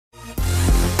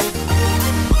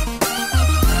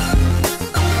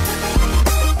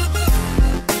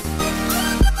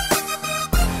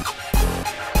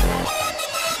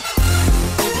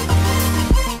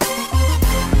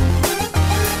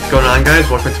guys,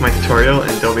 welcome to my tutorial in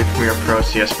Adobe Premiere Pro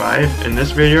CS5. In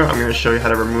this video, I'm going to show you how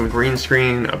to remove green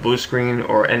screen, a blue screen,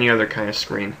 or any other kind of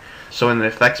screen. So in the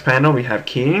effects panel, we have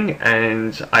keying,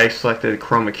 and I selected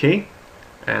chroma key,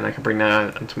 and I can bring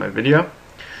that into my video.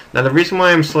 Now the reason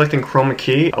why I'm selecting chroma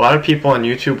key, a lot of people on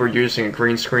YouTube are using a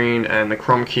green screen, and the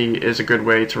chroma key is a good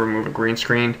way to remove a green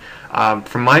screen.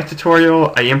 For my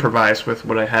tutorial, I improvised with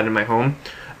what I had in my home,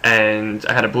 and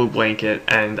I had a blue blanket,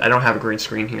 and I don't have a green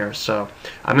screen here, so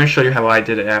I'm going to show you how I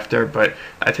did it after. But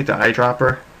I take the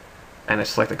eyedropper and I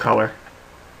select the color,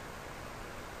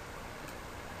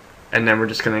 and then we're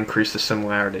just going to increase the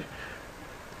similarity.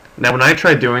 Now when I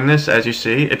try doing this, as you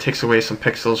see, it takes away some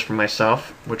pixels from myself,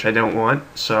 which I don't want,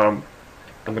 so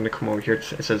I'm going to come over here.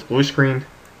 It says blue screen.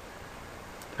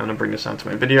 I'm going to bring this onto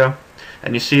my video,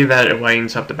 and you see that it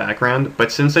lightens up the background,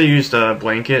 but since I used a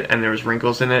blanket and there was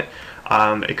wrinkles in it,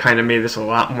 it kind of made this a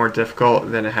lot more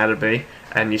difficult than it had to be,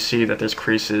 and you see that there's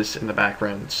creases in the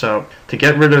background. So to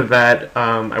get rid of that,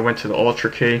 I went to the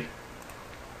Ultra key,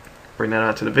 bring that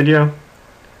onto the video.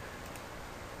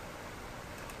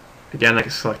 Again, I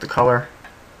can select the color.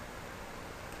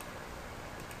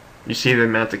 You see the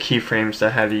amount of keyframes that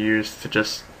I had to use to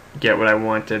just get what I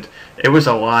wanted. It was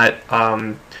a lot.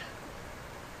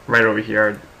 Right over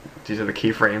here, these are the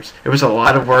keyframes. It was a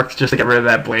lot of work just to get rid of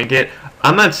that blanket.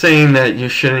 I'm not saying that you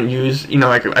shouldn't use,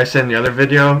 like I said in the other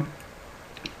video,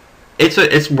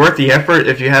 it's worth the effort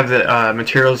if you have the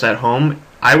materials at home.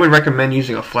 I would recommend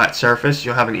using a flat surface.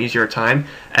 You'll have an easier time.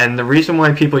 And the reason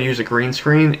why people use a green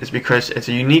screen is because it's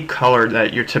a unique color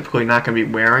that you're typically not going to be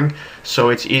wearing, so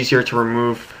it's easier to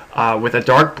remove. With a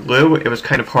dark blue, it was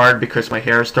kind of hard because my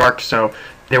hair is dark, so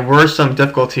there were some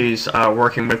difficulties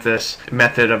working with this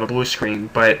method of a blue screen.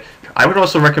 But I would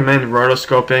also recommend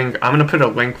rotoscoping. I'm going to put a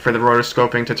link for the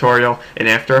rotoscoping tutorial in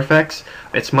After Effects.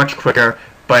 It's much quicker.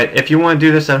 But if you want to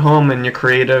do this at home and you're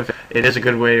creative, it is a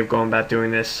good way of going about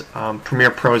doing this.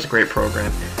 Premiere Pro is a great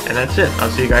program. And that's it. I'll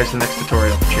see you guys in the next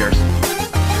tutorial. Cheers.